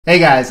Hey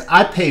guys,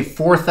 I paid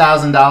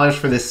 $4,000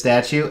 for this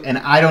statue and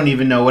I don't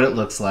even know what it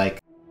looks like.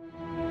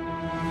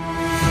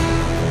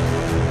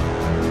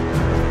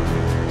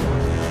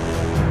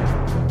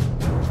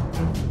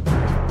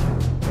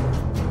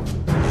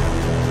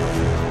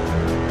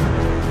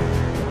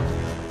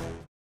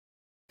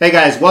 Hey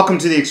guys, welcome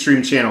to the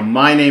Extreme channel.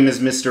 My name is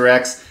Mr.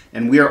 X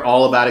and we are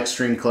all about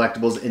extreme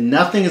collectibles, and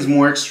nothing is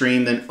more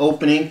extreme than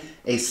opening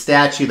a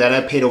statue that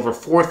I paid over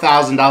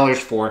 $4,000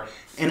 for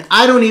and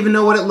I don't even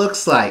know what it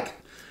looks like.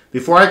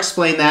 Before I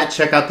explain that,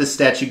 check out this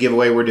statue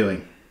giveaway we're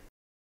doing.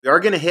 We are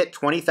going to hit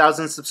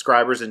 20,000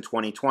 subscribers in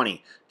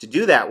 2020. To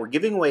do that, we're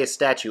giving away a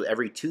statue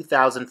every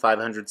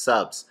 2,500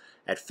 subs.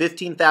 At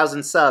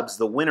 15,000 subs,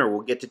 the winner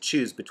will get to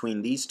choose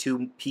between these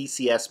two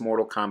PCS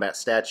Mortal Kombat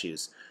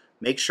statues.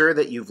 Make sure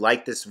that you've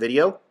liked this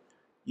video,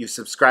 you've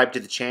subscribed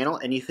to the channel,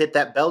 and you've hit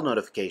that bell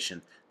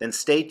notification. Then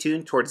stay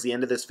tuned towards the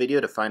end of this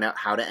video to find out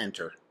how to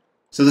enter.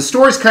 So the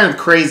story's kind of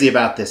crazy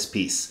about this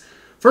piece.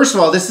 First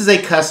of all, this is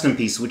a custom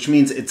piece, which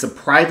means it's a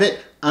private,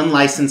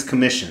 unlicensed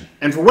commission.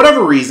 And for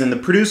whatever reason, the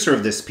producer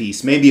of this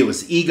piece, maybe it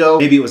was ego,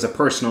 maybe it was a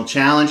personal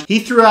challenge, he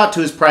threw out to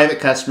his private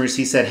customers,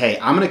 he said, hey,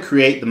 I'm going to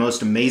create the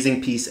most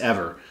amazing piece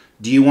ever.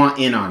 Do you want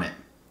in on it?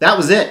 That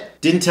was it.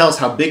 Didn't tell us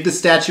how big the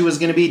statue was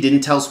going to be, didn't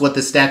tell us what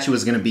the statue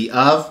was going to be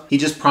of. He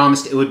just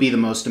promised it would be the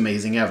most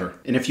amazing ever.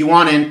 And if you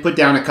want in, put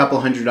down a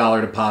couple $100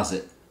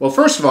 deposit. Well,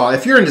 first of all,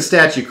 if you're into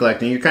statue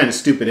collecting, you're kind of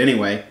stupid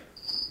anyway.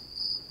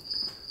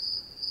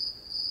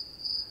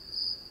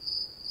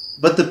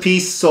 But the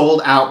piece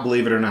sold out,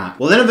 believe it or not.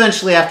 Well, then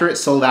eventually after it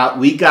sold out,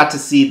 we got to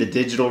see the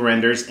digital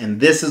renders, and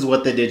this is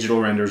what the digital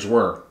renders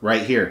were,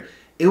 right here.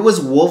 It was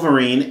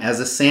Wolverine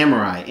as a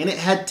samurai, and it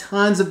had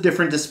tons of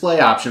different display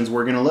options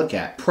we're going to look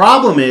at.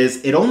 Problem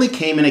is, it only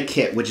came in a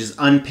kit, which is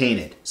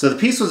unpainted. So the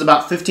piece was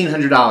about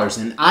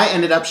 $1,500, and I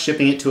ended up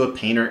shipping it to a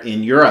painter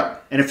in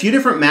Europe. And a few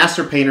different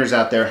master painters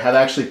out there have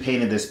actually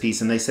painted this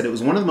piece, and they said it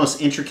was one of the most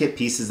intricate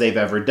pieces they've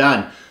ever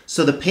done.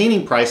 So the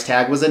painting price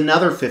tag was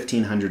another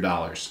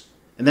 $1,500.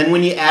 And then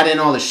when you add in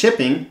all the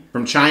shipping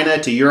from China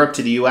to Europe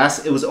to the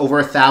US, it was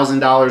over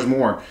 $1,000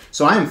 more.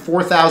 So I am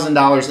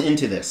 $4,000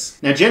 into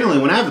this. Now generally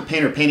when I have a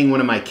painter painting one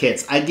of my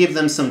kits, I give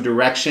them some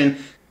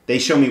direction. They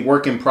show me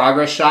work in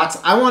progress shots.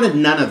 I wanted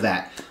none of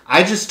that.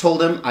 I just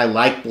told them I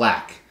like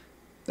black.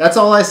 That's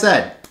all I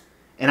said.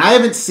 And I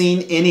haven't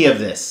seen any of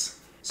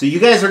this. So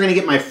you guys are going to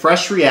get my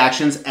fresh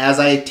reactions as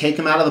I take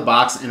him out of the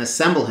box and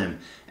assemble him.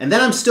 And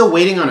then I'm still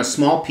waiting on a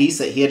small piece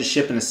that he had to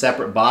ship in a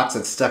separate box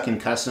that's stuck in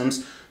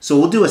customs. So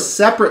we'll do a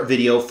separate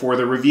video for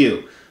the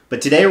review.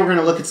 But today we're going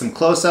to look at some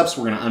close-ups,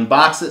 we're going to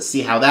unbox it,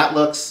 see how that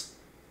looks,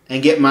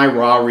 and get my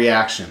raw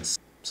reactions.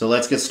 So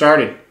let's get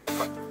started.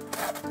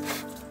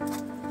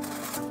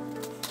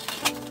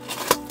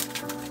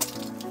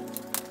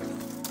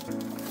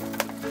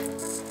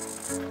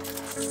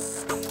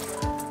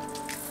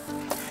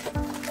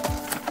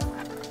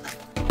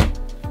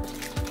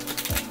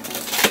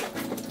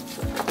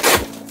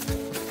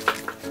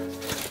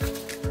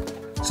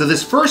 So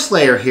this first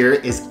layer here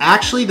is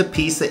actually the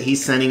piece that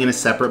he's sending in a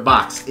separate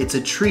box. It's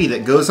a tree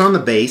that goes on the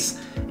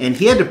base, and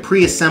he had to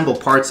pre-assemble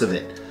parts of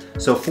it.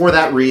 So for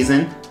that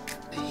reason,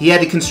 he had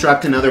to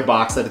construct another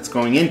box that it's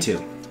going into.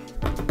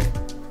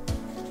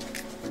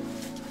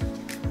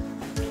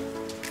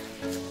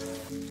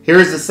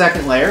 Here's the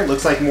second layer.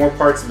 Looks like more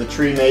parts of the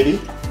tree maybe.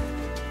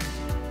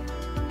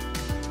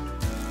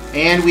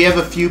 And we have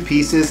a few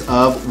pieces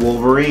of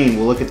Wolverine.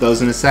 We'll look at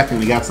those in a second.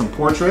 We got some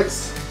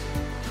portraits.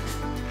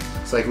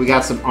 Looks like we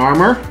got some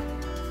armor.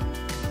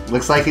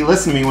 Looks like he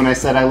listened to me when I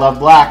said I love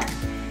black.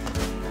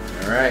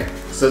 Alright,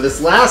 so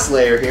this last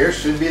layer here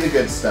should be the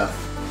good stuff.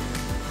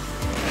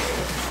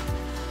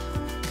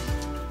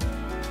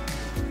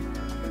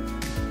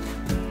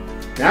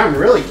 Now I'm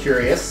really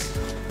curious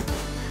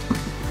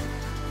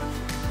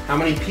how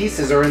many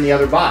pieces are in the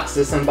other box.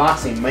 This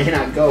unboxing may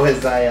not go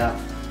as I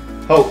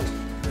hoped.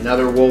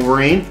 Another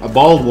Wolverine, a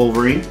bald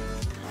Wolverine.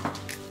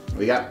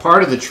 We got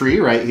part of the tree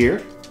right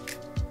here.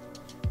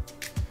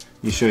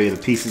 Let me show you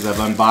the pieces I've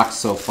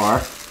unboxed so far.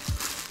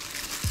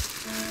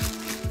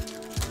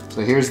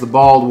 So here's the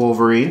bald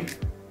Wolverine.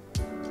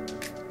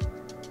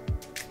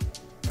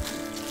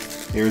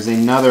 Here's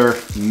another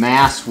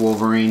masked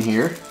Wolverine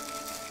here.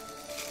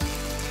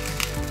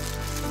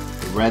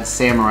 The red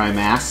samurai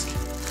mask.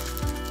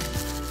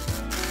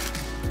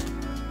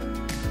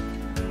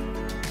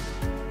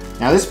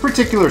 Now this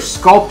particular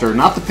sculptor,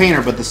 not the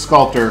painter, but the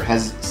sculptor,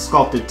 has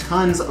sculpted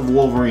tons of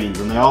Wolverines,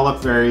 and they all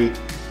look very...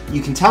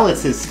 You can tell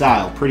it's his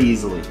style pretty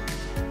easily.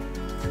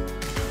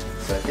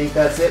 So I think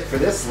that's it for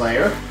this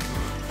layer.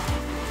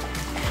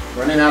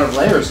 Running out of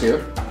layers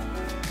here.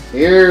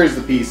 Here's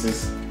the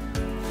pieces.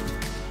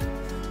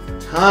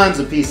 Tons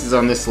of pieces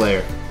on this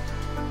layer.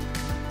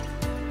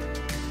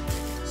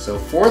 So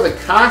for the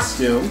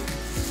costume,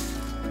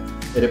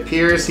 it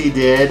appears he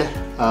did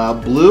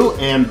blue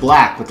and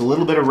black with a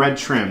little bit of red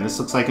trim. This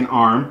looks like an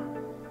arm.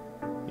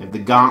 You have the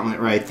gauntlet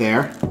right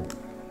there.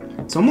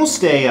 It's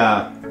almost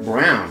a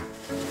brown.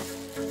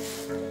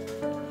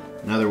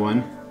 Another one.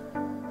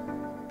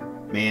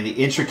 Man, the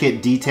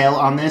intricate detail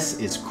on this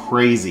is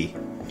crazy.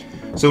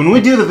 So when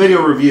we do the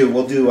video review,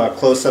 we'll do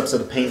close-ups of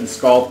the paint and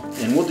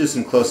sculpt, and we'll do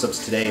some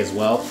close-ups today as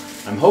well.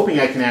 I'm hoping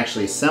I can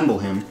actually assemble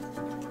him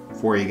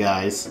for you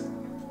guys.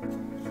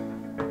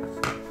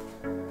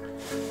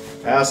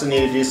 I also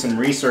need to do some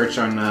research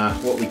on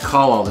what we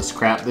call all this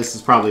crap. This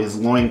is probably his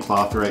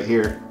loincloth right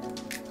here.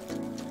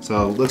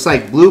 So it looks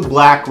like blue,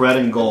 black, red,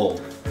 and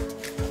gold.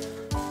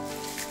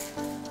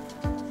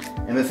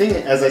 And the thing,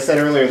 as I said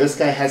earlier, this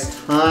guy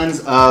has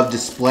tons of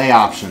display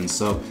options.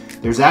 So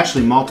there's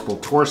actually multiple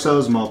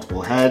torsos,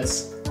 multiple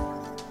heads.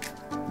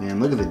 Man,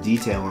 look at the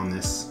detail on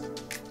this.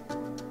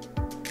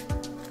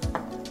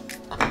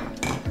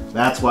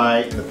 That's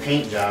why the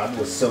paint job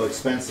was so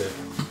expensive.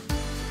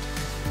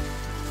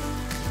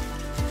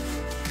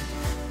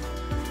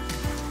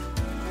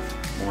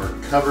 More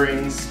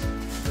coverings.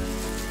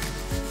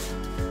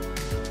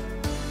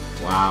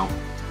 Wow.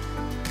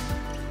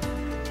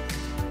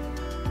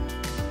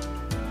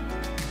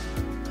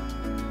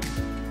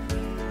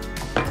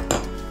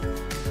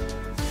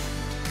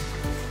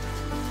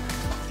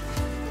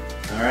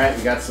 Alright,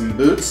 we got some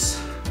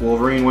boots.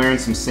 Wolverine wearing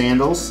some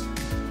sandals.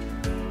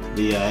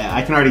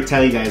 I can already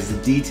tell you guys,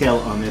 the detail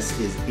on this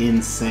is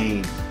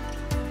insane.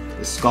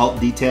 The sculpt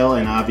detail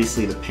and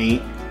obviously the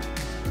paint.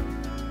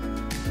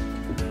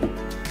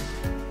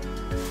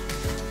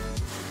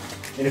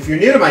 And if you're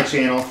new to my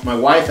channel, my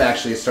wife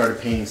actually has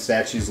started painting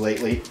statues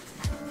lately.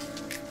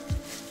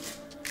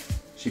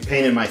 She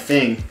painted my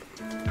thing.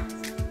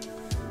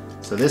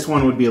 So this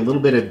one would be a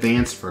little bit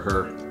advanced for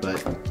her,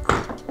 but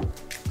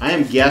I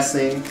am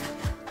guessing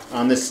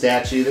on this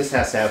statue, this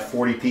has to have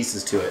 40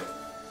 pieces to it.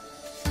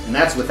 And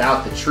that's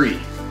without the tree.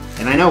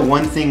 And I know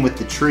one thing with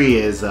the tree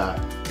is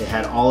it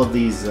had all of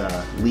these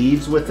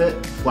leaves with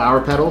it, flower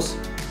petals.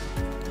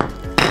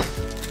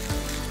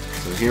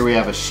 So here we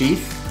have a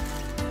sheath.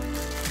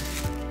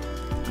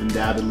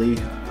 Undoubtedly,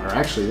 or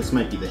actually this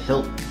might be the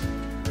hilt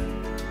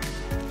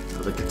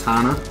of the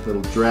katana.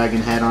 Little dragon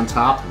head on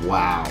top.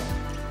 Wow.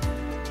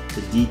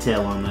 The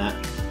detail on that.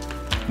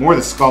 More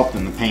the sculpt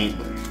than the paint,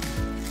 but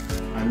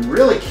I'm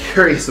really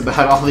curious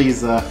about all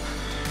these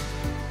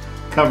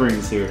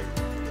coverings here.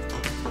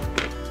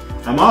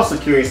 I'm also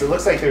curious, it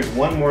looks like there's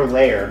one more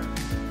layer.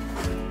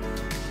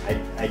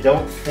 I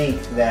don't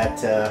think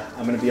that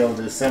I'm going to be able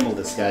to assemble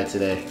this guy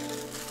today.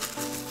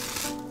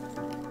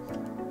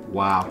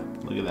 Wow,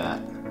 look at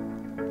that.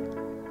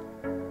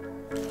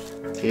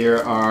 Here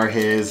are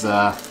his,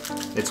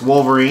 it's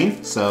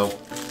Wolverine, so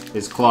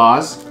his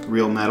claws,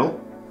 real metal.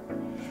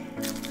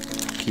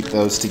 Keep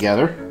those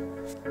together.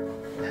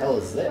 What the hell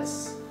is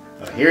this?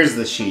 Oh, here's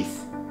the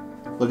sheath.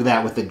 Look at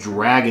that with the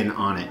dragon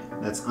on it.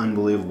 That's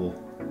unbelievable.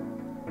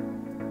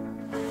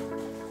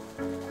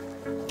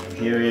 And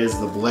here is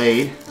the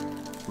blade,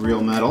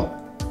 real metal.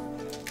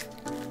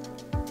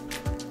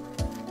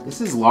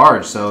 This is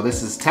large, so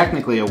this is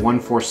technically a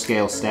 1/4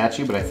 scale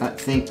statue, but I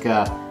think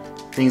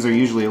things are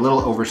usually a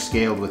little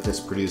overscaled with this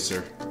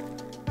producer.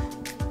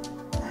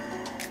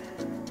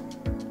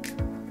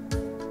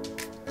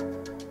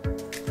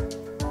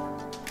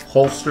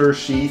 Holster,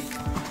 sheath,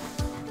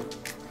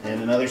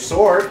 and another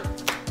sword.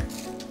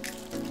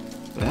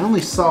 But I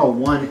only saw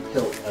one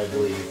hilt, I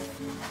believe.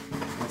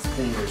 This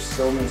thing, there's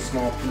so many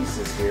small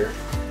pieces here.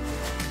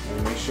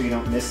 And make sure you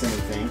don't miss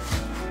anything.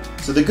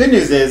 So the good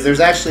news is there's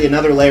actually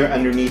another layer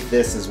underneath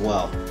this as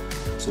well.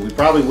 So we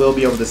probably will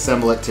be able to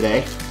assemble it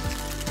today.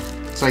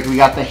 Looks like we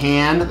got the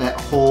hand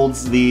that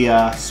holds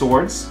the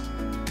swords.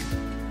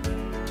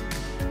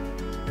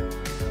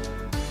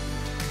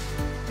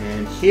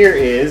 And here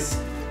is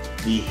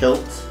the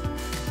hilt,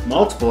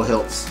 multiple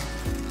hilts.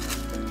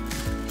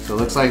 So it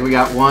looks like we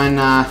got one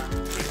that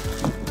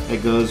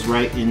goes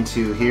right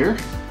into here.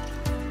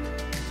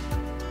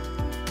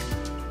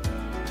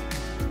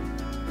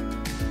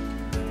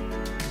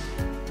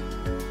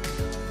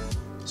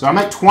 So I'm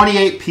at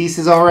 28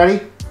 pieces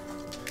already,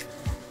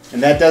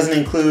 and that doesn't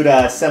include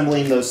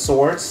assembling those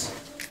swords.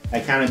 I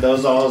counted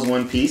those all as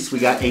one piece. We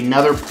got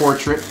another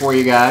portrait for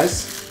you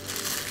guys.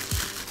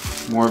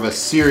 More of a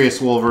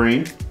serious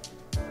Wolverine.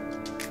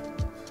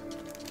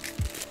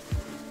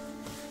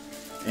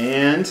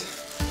 And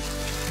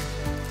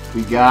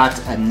we got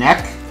a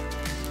neck.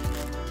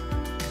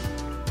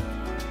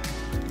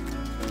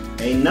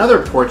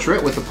 Another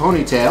portrait with a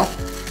ponytail.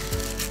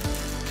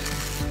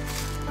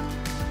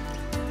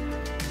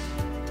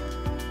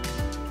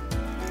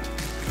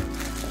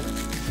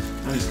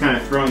 I'm just kind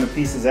of throwing the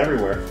pieces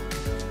everywhere.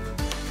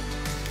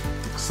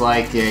 Looks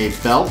like a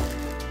belt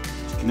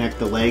to connect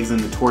the legs and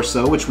the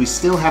torso, which we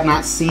still have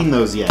not seen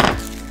those yet.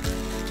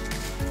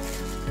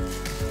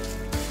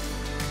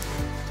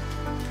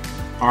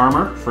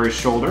 Armor for his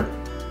shoulder.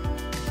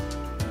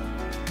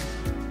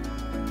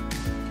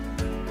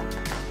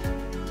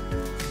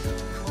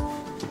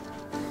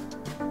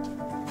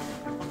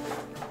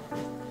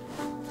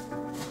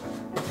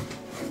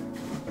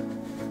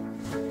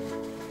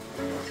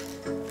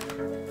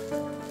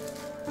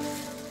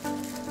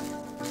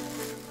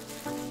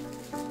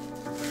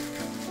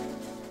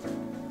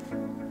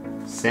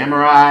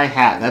 Samurai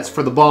hat. That's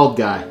for the bald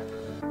guy.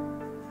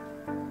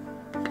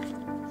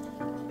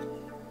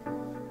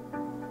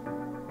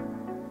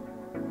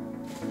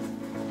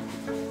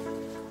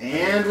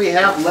 And we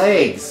have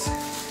legs.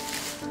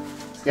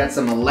 It's got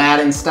some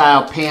Aladdin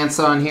style pants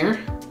on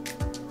here.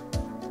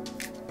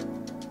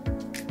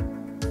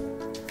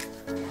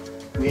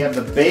 We have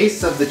the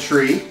base of the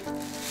tree.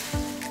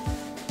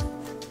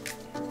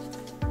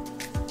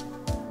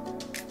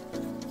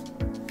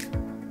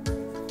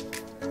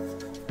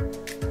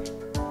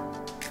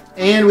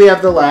 And we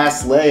have the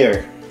last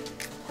layer.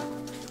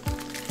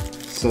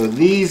 So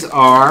these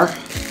are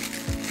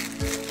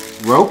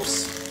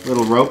ropes,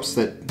 little ropes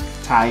that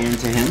tie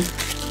into him.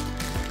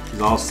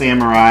 These all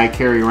samurai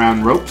carry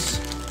around ropes.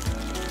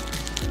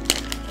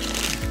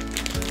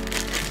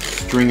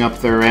 String up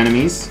their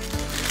enemies.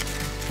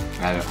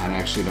 I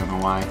actually don't know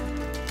why.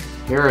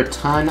 There are a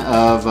ton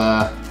of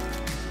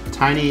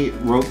tiny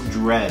rope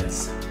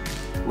dreads.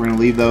 We're going to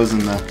leave those in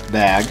the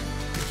bag.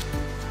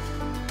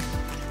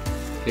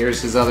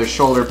 Here's his other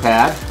shoulder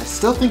pad. I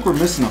still think we're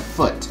missing a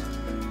foot.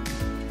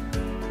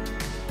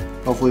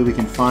 Hopefully we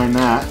can find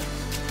that.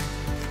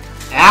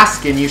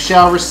 Ask and you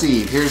shall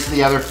receive. Here's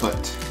the other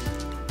foot.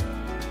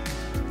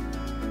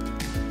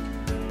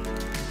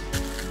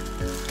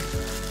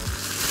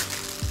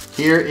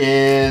 Here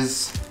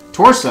is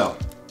torso.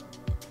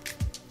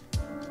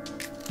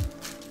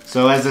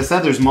 So as I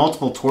said, there's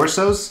multiple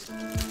torsos.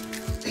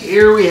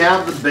 Here we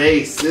have the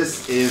base.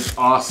 This is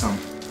awesome.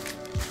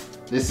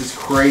 This is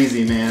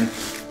crazy, man.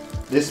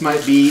 This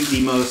might be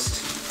the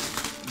most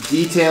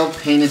detailed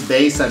painted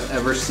base I've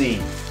ever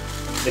seen.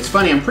 It's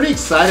funny, I'm pretty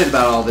excited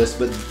about all this,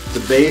 but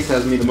the base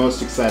has me the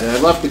most excited. I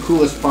left the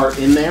coolest part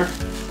in there.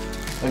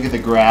 Look at the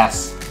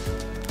grass.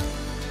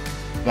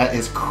 That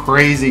is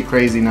crazy,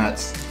 crazy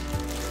nuts.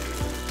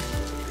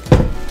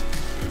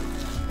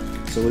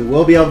 So we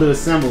will be able to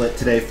assemble it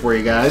today for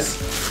you guys.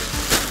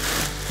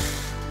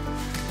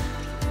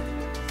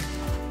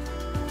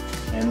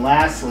 And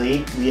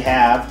lastly, we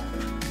have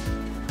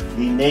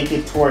the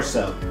naked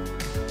torso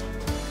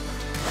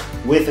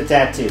with a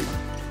tattoo.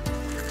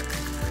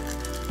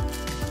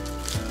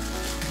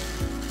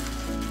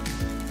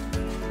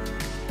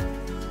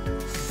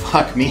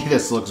 Fuck me,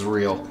 this looks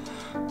real.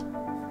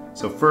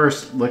 So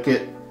first, look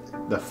at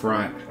the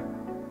front.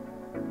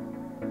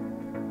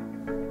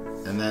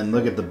 And then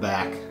look at the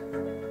back.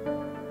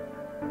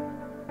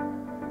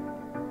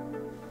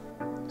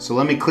 So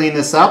let me clean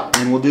this up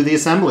and we'll do the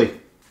assembly.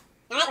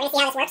 Alright, we're going to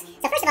see how this works.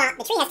 So first of all,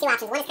 the tree has two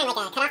options. One is kind of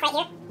like a cutoff right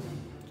here.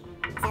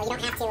 So you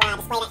don't have to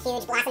display that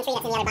huge blossom tree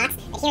that's in the other box.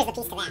 But here's the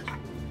piece to that.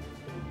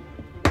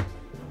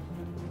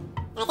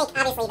 And I think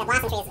obviously the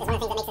blossom tree is one of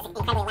the things that makes this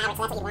incredibly elaborate,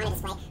 so that's what you want to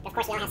display. But of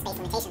course we don't have space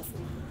limitations.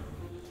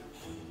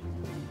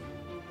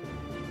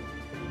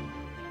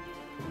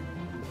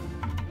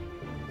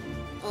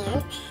 And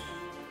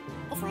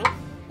this one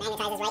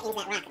magnetizes right into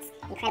that rock. It's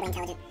incredibly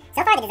intelligent. So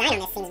far the design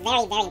on this seems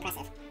very, very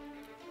impressive.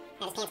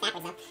 Got his pants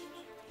backwards though.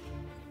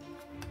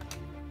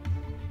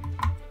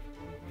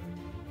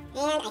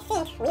 And I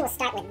think we will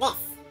start with this.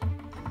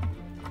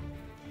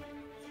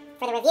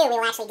 For the review, we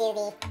will actually do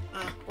the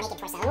naked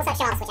torso. And we'll start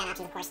showing all the switch out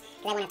options, of course,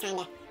 because I won't have time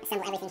to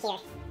assemble everything here.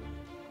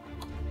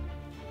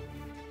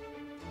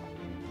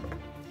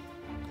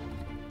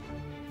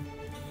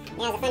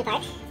 Now the fun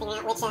part, figuring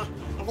out which of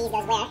these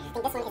goes where. I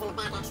think this one is in the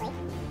back, actually.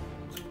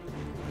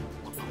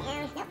 Upside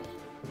down. Nope.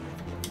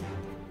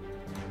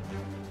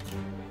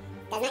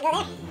 Does not go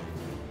there.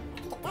 I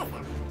think it does,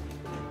 though.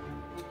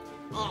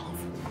 There it is.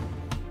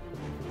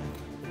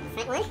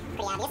 Front one,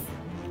 pretty obvious.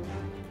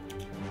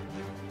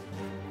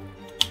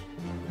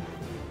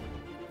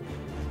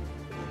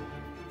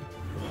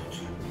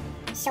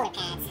 Shoulder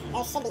pads.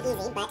 Those should be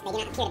easy, but they do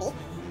not appear to be.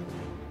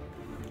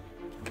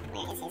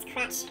 Where is his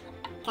crotch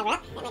cover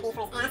up? That might be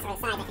for his ass or his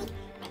side, I think.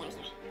 Right down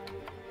here.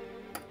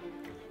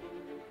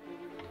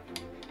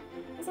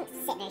 Those don't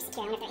sit very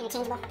secure. I wonder if they're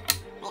interchangeable.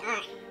 They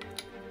are.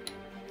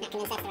 Not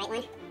convinced that's the right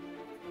one.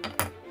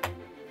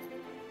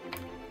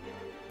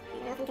 I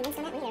don't know if I'm convinced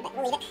on that one either, but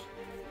we'll leave it.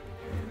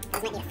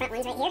 Those might be the front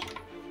ones right here.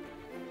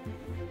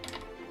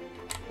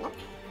 Nope.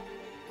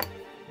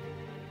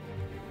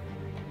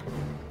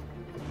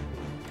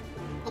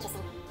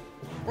 Interesting.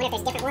 I wonder if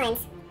there's different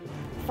ones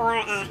for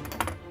his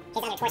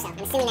other torso. I'm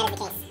assuming that is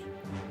the case.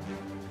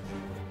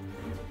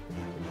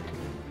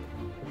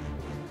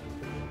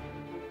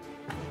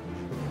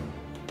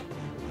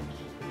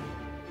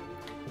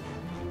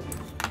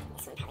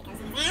 This one probably goes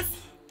in his ass.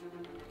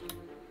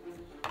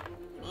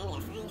 And then we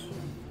gotta find...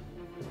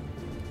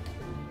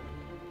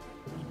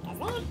 Goes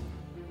there.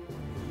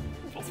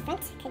 And for his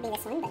front, could be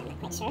this one, but I'm not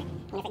quite sure. I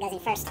wonder if it goes in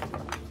first.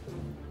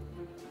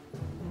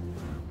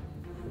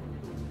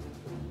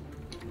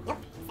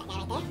 Nope, it's that guy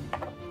right there.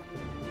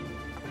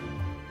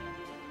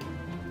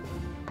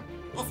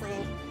 This one.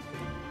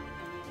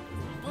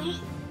 Right there.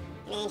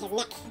 And then his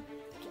neck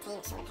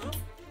contains shoulder pads.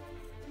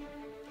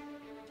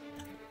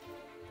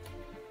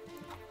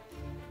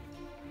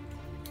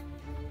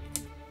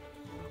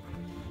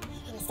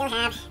 And we still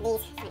have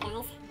these front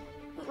guys.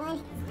 That one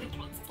is not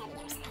correct, so it's got to be the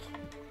other side.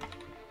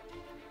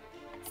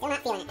 Still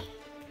not feeling it.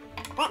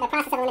 But the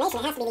process of elimination,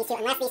 it has to be these two,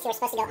 unless these two are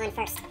supposed to go on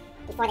first,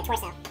 before the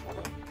torso,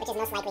 which is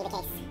most likely the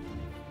case.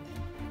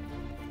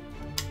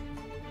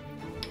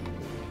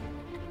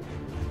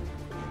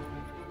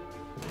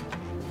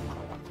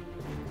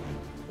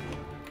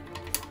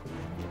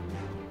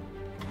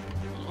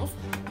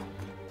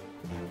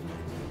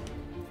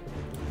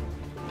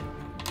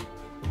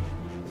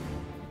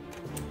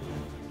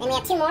 Then we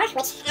have two more,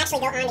 which actually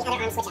go on the other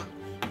arm switch out.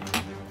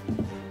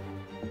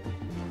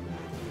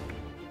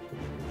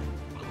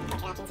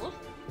 Put your options here.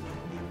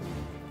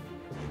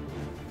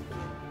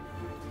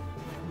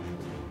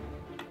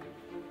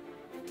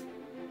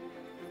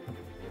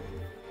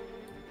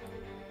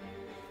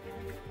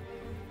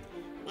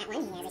 That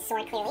one, he has a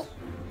sword clearly.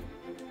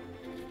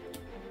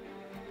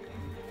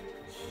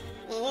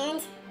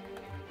 And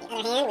the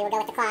other hand, we will go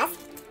with the claws.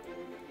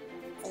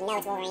 So you know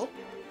it's Wolverine.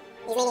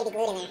 These may need to be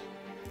glued in there.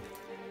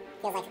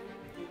 Feels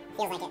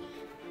like it.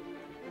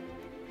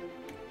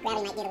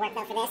 Gravity might do the work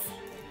though for this.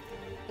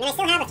 And then I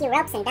still have a few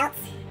ropes and belts.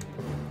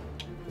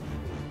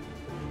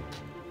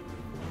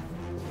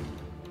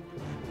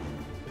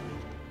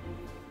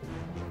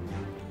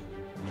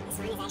 This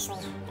one is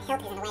actually, the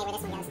hilt is in the way where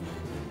this one goes.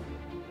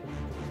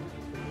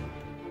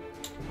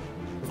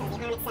 So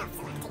the arm itself, so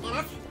I'll have to take that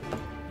off.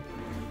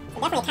 So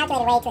definitely a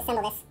calculated way to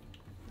assemble this.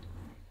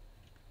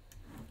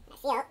 I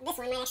feel this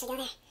one might actually go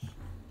there.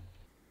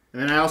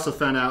 And then I also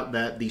found out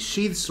that the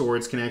sheathed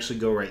swords can actually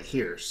go right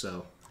here,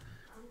 so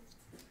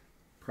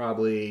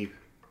probably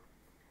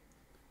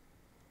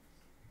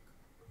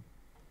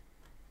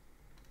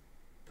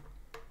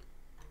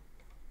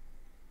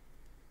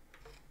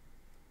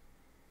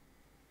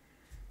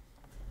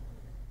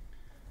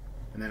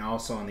and then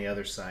also on the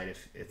other side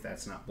if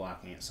that's not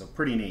blocking it. So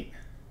pretty neat.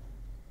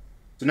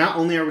 So not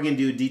only are we going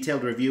to do a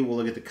detailed review, we'll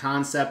look at the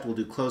concept, we'll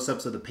do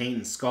close-ups of the paint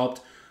and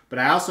sculpt, but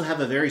I also have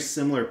a very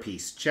similar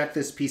piece. Check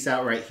this piece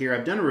out right here.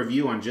 I've done a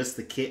review on just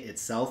the kit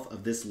itself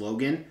of this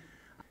Logan.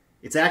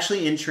 It's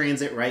actually in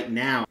transit right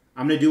now.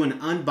 I'm going to do an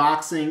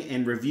unboxing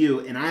and review,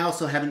 and I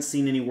also haven't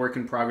seen any work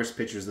in progress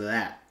pictures of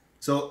that.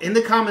 So in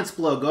the comments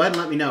below, go ahead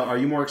and let me know, are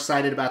you more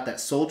excited about that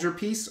soldier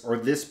piece or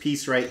this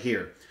piece right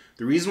here?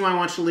 The reason why I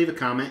want you to leave a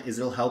comment is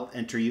it'll help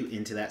enter you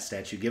into that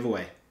statue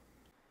giveaway.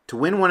 To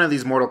win one of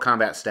these Mortal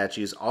Kombat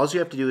statues, all you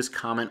have to do is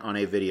comment on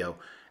a video.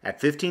 At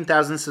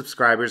 15,000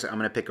 subscribers, I'm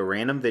going to pick a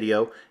random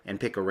video and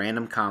pick a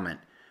random comment.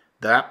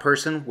 That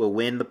person will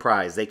win the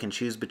prize. They can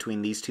choose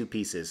between these two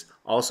pieces.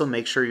 Also,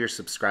 make sure you're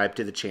subscribed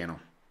to the channel.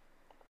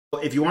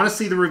 If you want to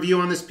see the review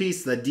on this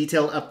piece, the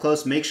detailed up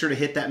close, make sure to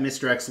hit that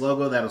Mr. X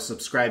logo. That'll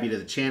subscribe you to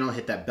the channel.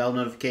 Hit that bell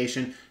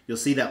notification. You'll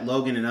see that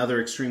Logan and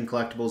other extreme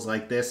collectibles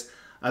like this.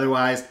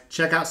 Otherwise,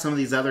 check out some of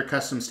these other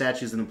custom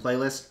statues in the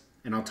playlist,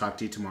 and I'll talk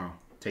to you tomorrow.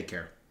 Take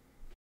care.